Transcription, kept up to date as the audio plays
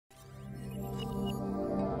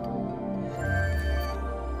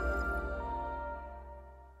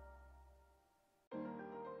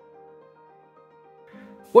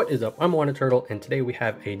What is up? I'm Wanna Turtle, and today we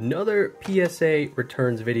have another PSA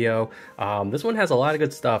returns video. This one has a lot of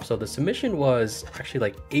good stuff. So the submission was actually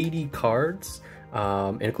like 80 cards.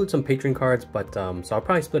 It includes some Patreon cards, but so I'll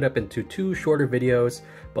probably split up into two shorter videos.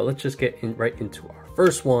 But let's just get right into our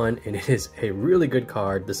first one, and it is a really good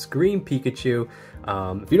card, the Scream Pikachu.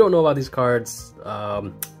 If you don't know about these cards,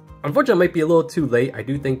 unfortunately, it might be a little too late. I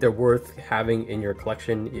do think they're worth having in your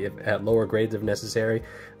collection at lower grades if necessary.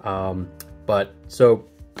 But so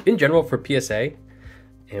in general for PSA,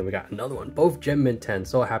 and we got another one, both Gem Mint 10,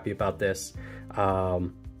 so happy about this.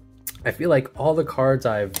 I feel like all the cards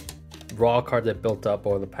raw cards I've built up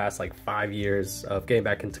over the past like 5 years of getting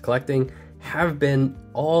back into collecting have been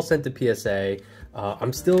all sent to PSA.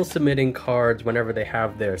 I'm still submitting cards whenever they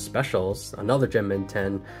have their specials. Another Gem Mint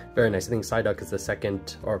 10, very nice. I think Psyduck is the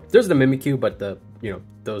second, or there's the Mimikyu, but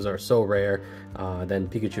those are so rare. Then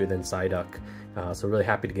Pikachu, then Psyduck. So really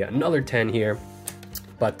happy to get another 10 here.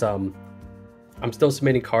 But I'm still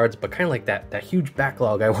submitting cards, but kind of like that huge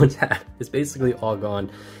backlog I once had is basically all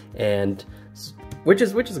gone, and which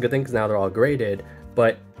is a good thing because now they're all graded.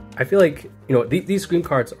 But I feel like these Scream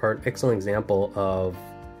cards are an excellent example of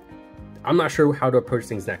I'm not sure how to approach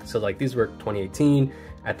things next. So like these were 2018.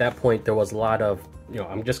 At that point, there was a lot of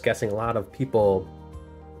I'm just guessing a lot of people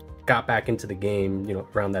got back into the game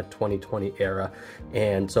around that 2020 era,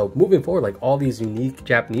 and so moving forward, like all these unique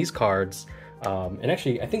Japanese cards. And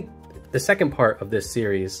actually, I think the second part of this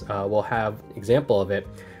series will have an example of it,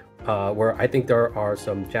 where I think there are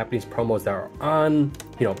some Japanese promos that are on,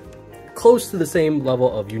 close to the same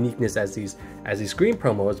level of uniqueness as these Scream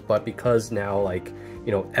promos, but because now like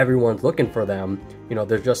everyone's looking for them,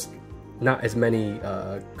 there's just not as many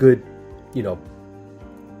good,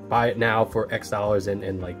 buy it now for X dollars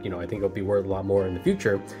and like I think it'll be worth a lot more in the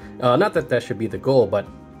future. Not that that should be the goal, but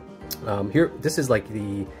here this is like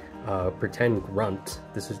the pretend grunt.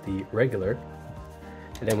 This is the regular,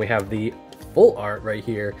 and then we have the full art right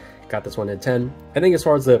here. Got this one at 10. I think as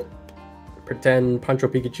far as the pretend Pancho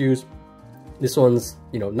Pikachus, this one's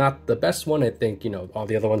not the best one. I think all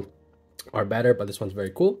the other ones are better, but this one's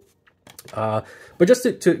very cool. But just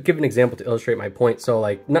to give an example to illustrate my point, so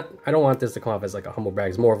like I don't want this to come off as like a humble brag.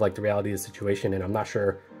 It's more of like the reality of the situation, and I'm not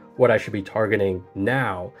sure what I should be targeting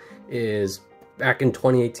now. Is back in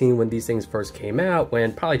 2018 when these things first came out,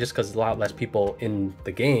 when probably just because a lot less people in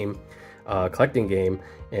the game, collecting game,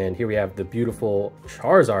 and here we have the beautiful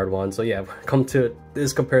Charizard one. So yeah, come to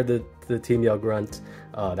this compared to the Team Yell Grunt,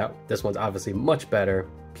 this one's obviously much better.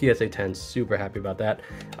 PSA 10, super happy about that.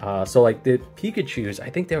 So like the Pikachus, I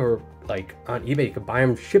think they were like on eBay, you could buy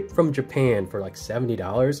them shipped from Japan for like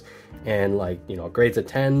 $70, and like grades a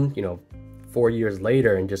 10, 4 years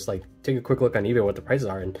later, and just like take a quick look on eBay what the prices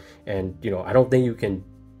are, and I don't think you can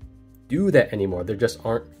do that anymore. There just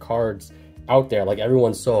aren't cards out there. Like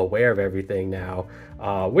everyone's so aware of everything now,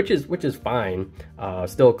 which is fine.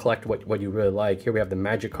 Still collect what you really like. Here we have the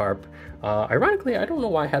Magikarp. Ironically, I don't know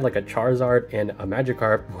why I had like a Charizard and a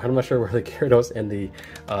Magikarp. I'm not sure where the Gyarados and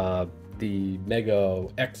the Mega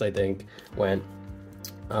X I think went.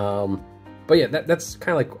 But yeah, that's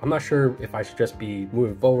kind of like, I'm not sure if I should just be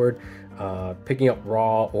moving forward, picking up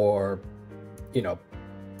raw or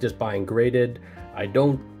just buying graded. I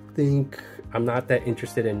don't think I'm not that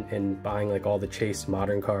interested in buying like all the Chase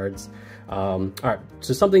modern cards. All right,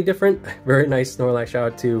 so something different. Very nice Snorlax.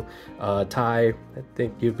 Shout out to Ty. I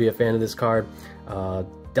think you'd be a fan of this card.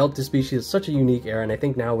 Delta species is such a unique era, and I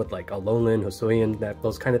think now with like Alolan, Hisuian,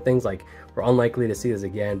 those kind of things, like we're unlikely to see this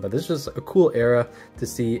again. But this is a cool era to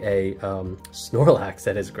see a Snorlax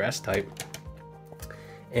that is grass type.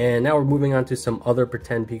 And now we're moving on to some other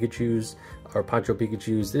pretend Pikachus or Pancho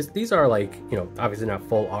Pikachus. These are like obviously not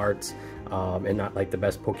full art, and not like the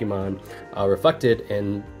best Pokemon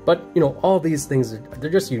reflected. But all these things, they're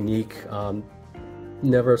just unique.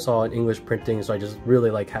 Never saw an English printing, so I just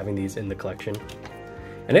really like having these in the collection.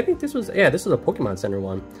 And I think this was a Pokemon Center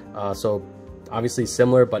one. So obviously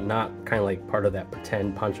similar, but not kind of like part of that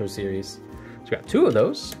pretend Pancho series. So we got two of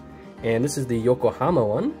those. And this is the Yokohama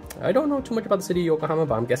one. I don't know too much about the city of Yokohama,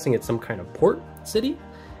 but I'm guessing it's some kind of port city.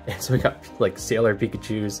 And so we got like Sailor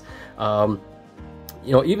Pikachus.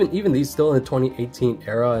 Even these still in the 2018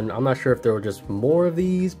 era, and I'm not sure if there were just more of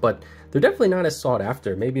these, but they're definitely not as sought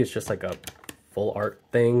after. Maybe it's just like a full art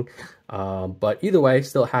thing. But either way,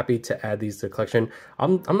 still happy to add these to the collection.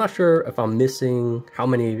 I'm not sure if I'm missing how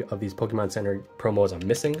many of these Pokemon Center promos I'm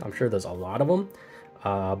missing. I'm sure there's a lot of them.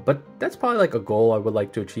 But that's probably like a goal I would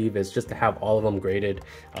like to achieve, is just to have all of them graded.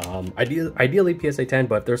 Ideally PSA 10,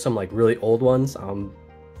 but if there's some like really old ones,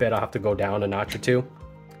 bet I'll have to go down a notch or two.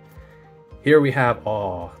 Here we have,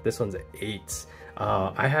 oh, this one's an 8.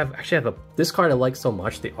 I actually have this card I like so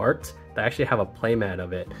much, the art, that I actually have a playmat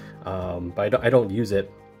of it, but I don't use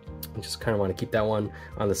it. I just kind of want to keep that one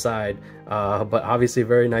on the side. But obviously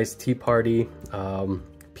very nice Tea Party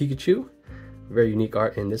Pikachu, very unique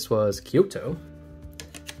art, and this was Kyoto.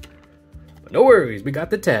 But no worries, we got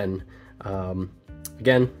the 10.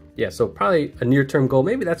 Again, yeah, so probably a near-term goal.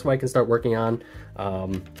 Maybe that's what I can start working on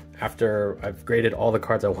after I've graded all the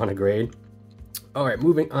cards I want to grade. All right,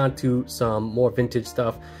 moving on to some more vintage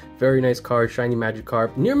stuff. Very nice card, Shiny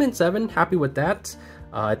Magikarp. Near mint 7, happy with that.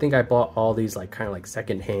 I think I bought all these like kind of like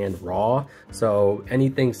secondhand raw, so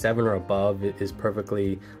anything 7 or above is I'm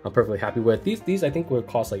perfectly happy with. These I think would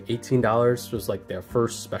cost like $18. Was like their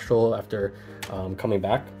first special after coming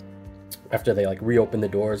back, after they like reopened the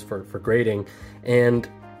doors for grading. And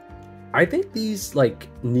I think these like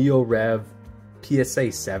Neo Rev PSA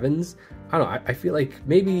 7s, I don't know, I feel like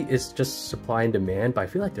maybe it's just supply and demand, but I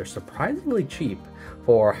feel like they're surprisingly cheap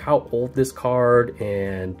for how old this card,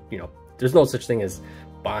 and you know, there's no such thing as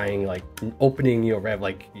buying like opening Neo Rev,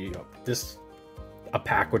 like, you know, a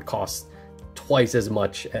pack would cost twice as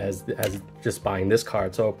much as just buying this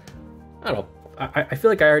card. So I don't know, I feel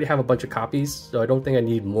like I already have a bunch of copies, so I don't think I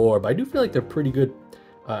need more, but I do feel like they're pretty good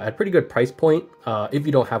at pretty good price point if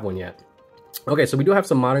you don't have one yet. Okay, so we do have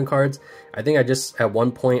some modern cards. I think I just, at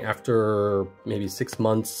one point after maybe 6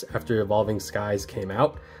 months after Evolving Skies came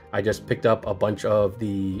out, I just picked up a bunch of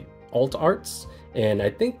the alt arts, and I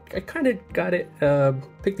think I kind of got it,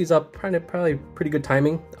 picked these up probably pretty good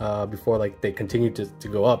timing before like they continued to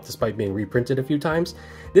go up despite being reprinted a few times.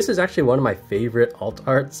 This is actually one of my favorite alt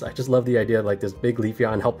arts. I just love the idea of like this big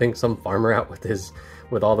Leafeon helping some farmer out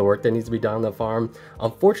with all the work that needs to be done on the farm.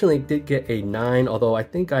 Unfortunately, it did get a 9, although I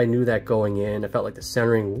think I knew that going in. I felt like the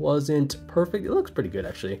centering wasn't perfect. It looks pretty good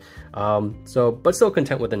actually. But still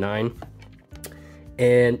content with a 9.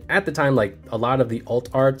 And at the time, like a lot of the alt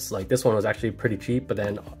arts, like this one was actually pretty cheap, but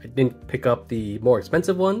then I didn't pick up the more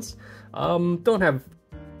expensive ones. Don't have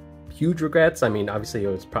huge regrets. I mean, obviously it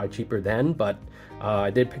was probably cheaper then, but I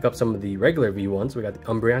did pick up some of the regular V ones. We got the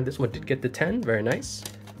Umbreon. This one did get the 10, very nice.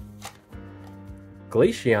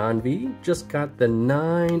 Glaceon V just got the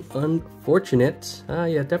 9, unfortunate.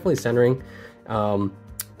 Yeah, definitely centering. But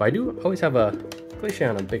I do always have a Glaceon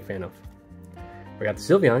I'm a big fan of. We got the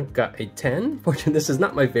Sylveon, got a 10. Fortunately, this is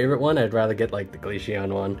not my favorite one. I'd rather get like the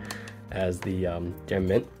Glaceon one as the Gem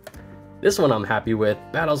Mint. This one I'm happy with.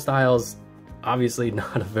 Battle Styles, obviously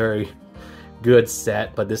not a very good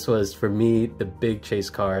set, but this was, for me, the big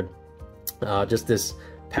chase card. Just this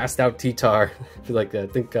passed out T-Tar. I feel like, I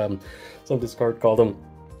think some Discord called him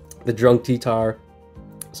the drunk T-Tar.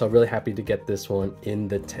 So I'm really happy to get this one in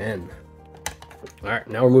the 10. All right,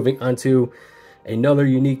 now we're moving on to another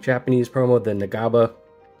unique Japanese promo, the Nagaba.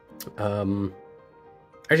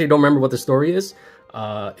 Actually, don't remember what the story is.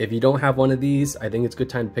 If you don't have one of these, I think it's a good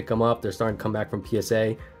time to pick them up. They're starting to come back from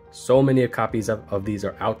PSA. So many copies of these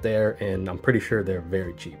are out there, and I'm pretty sure they're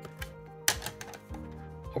very cheap.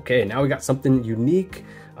 Okay, now we got something unique.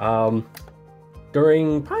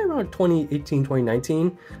 During probably around 2018,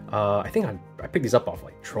 2019, I think I picked these up off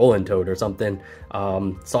like Trollentode or something.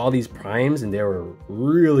 Saw these primes and they were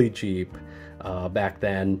really cheap back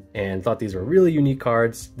then, and thought these were really unique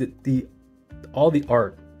cards. All the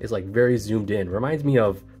art is like very zoomed in. Reminds me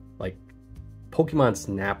of like Pokemon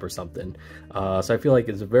Snap or something. So I feel like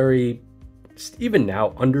it's a very, even now,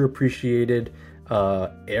 underappreciated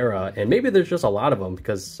era, and maybe there's just a lot of them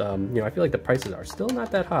because you know, I feel like the prices are still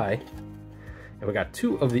not that high. And we got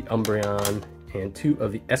 2 of the Umbreon and 2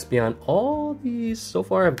 of the Espeon. All these so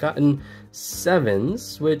far have gotten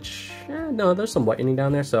 7s, which no, there's some whitening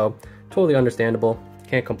down there, so totally understandable.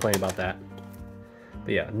 Can't complain about that.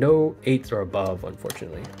 But yeah, no 8s or above,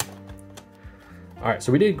 unfortunately. All right,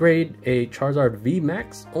 so we did grade a Charizard V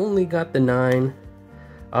Max, only got the 9.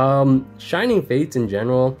 Shining Fates in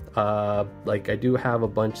general, like I do have a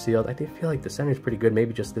bunch sealed. I feel like the center is pretty good,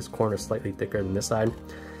 maybe just this corner slightly thicker than this side.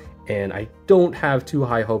 And I don't have too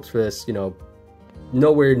high hopes for this, you know,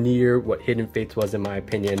 nowhere near what Hidden Fates was in my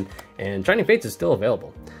opinion, and Shining Fates is still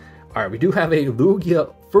available. All right, we do have a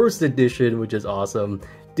Lugia first edition, which is awesome.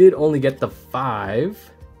 Did only get the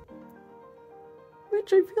 5,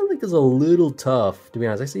 which I feel like is a little tough, to be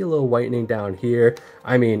honest. I see a little whitening down here.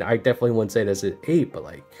 I mean, I definitely wouldn't say this is 8, but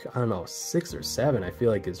like, I don't know, 6 or 7, I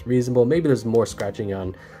feel like is reasonable. Maybe there's more scratching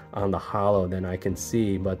on the hollow than I can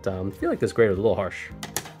see, but I feel like this grade was a little harsh.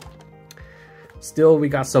 Still, we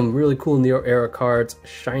got some really cool Neo Era cards.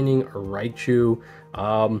 Shining Raichu.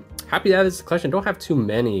 Happy to have this collection. Don't have too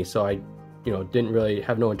many, so I, you know, didn't really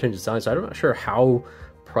have no intention of selling. So I'm not sure how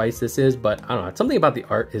priced this is, but I don't know. Something about the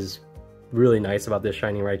art is really nice about this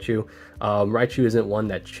Shining Raichu. Raichu isn't one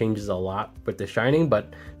that changes a lot with the Shining,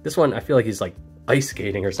 but this one I feel like he's like ice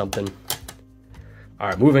skating or something. All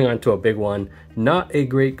right, moving on to a big one. Not a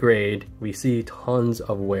great grade. We see tons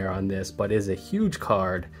of wear on this, but it is a huge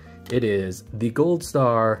card. It is the Gold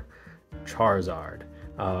Star Charizard.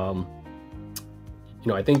 You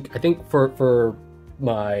know, I think for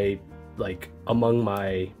my, like, among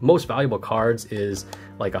my most valuable cards is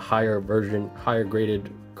like a higher grade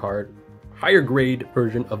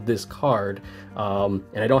version of this card, and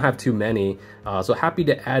I don't have too many, so happy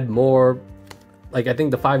to add more. Like, I think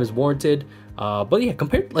the 5 is warranted, but yeah,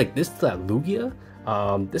 compared like this to that Lugia,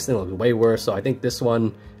 this thing looks way worse. So I think this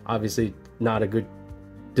one obviously not a good,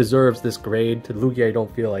 deserves this grade. To Lugia, I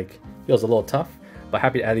don't feel like, feels a little tough, but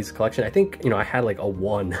happy to add these to the collection. I think, you know, I had like a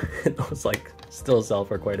 1. It was like still sell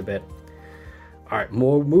for quite a bit. All right,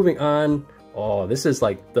 moving on. Oh, this is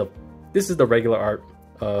like this is the regular art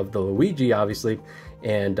of the Luigi, obviously,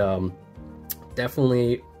 and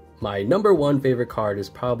definitely my #1 favorite card is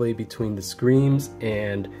probably between the Screams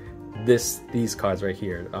and these cards right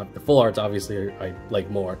here. The full arts obviously I like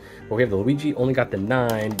more, but we have the Luigi only got the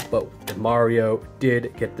 9, but the Mario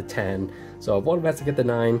did get the 10. So if one has to get the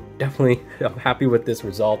 9, definitely I'm happy with this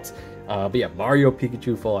result. But yeah, Mario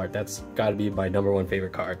Pikachu full art, that's got to be my #1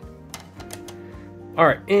 favorite card. All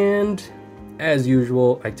right, and as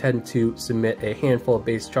usual, I tend to submit a handful of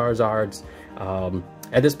base Charizards.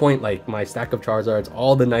 At this point, like, my stack of Charizards,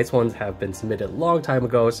 all the nice ones have been submitted a long time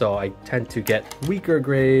ago, so I tend to get weaker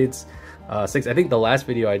grades. 6, I think the last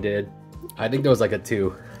video I did, I think there was like a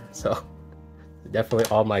 2, so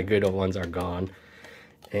definitely all my good ones are gone.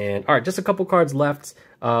 And all right, just a couple cards left.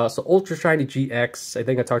 So Ultra Shiny GX, I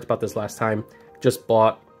think I talked about this last time, just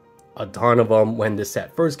bought a ton of them when this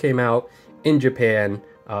set first came out in Japan.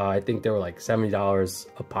 I think they were like $70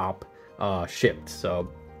 a pop, shipped, so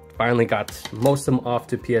finally got most of them off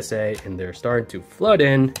to PSA, and they're starting to flood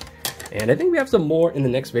in. And I think we have some more in the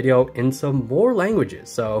next video in some more languages.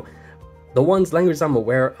 So the languages I'm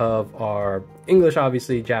aware of are English,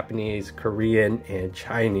 obviously, Japanese, Korean, and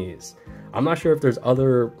Chinese. I'm not sure if there's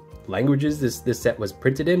other languages this set was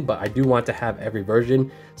printed in, but I do want to have every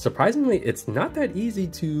version. Surprisingly, it's not that easy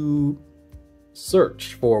to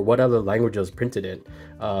search for what other languages printed in.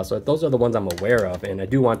 So those are the ones I'm aware of, and I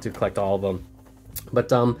do want to collect all of them.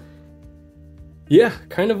 But yeah,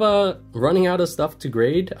 kind of running out of stuff to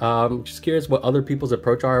grade. Just curious what other people's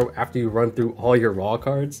approach are after you run through all your raw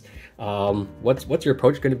cards. What's your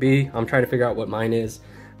approach going to be? I'm trying to figure out what mine is.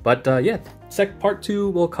 But yeah, part 2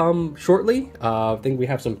 will come shortly. I think we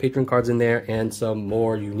have some patron cards in there and some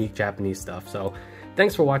more unique Japanese stuff. So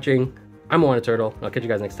thanks for watching. I'm Turtle. I'll catch you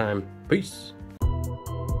guys next time. Peace.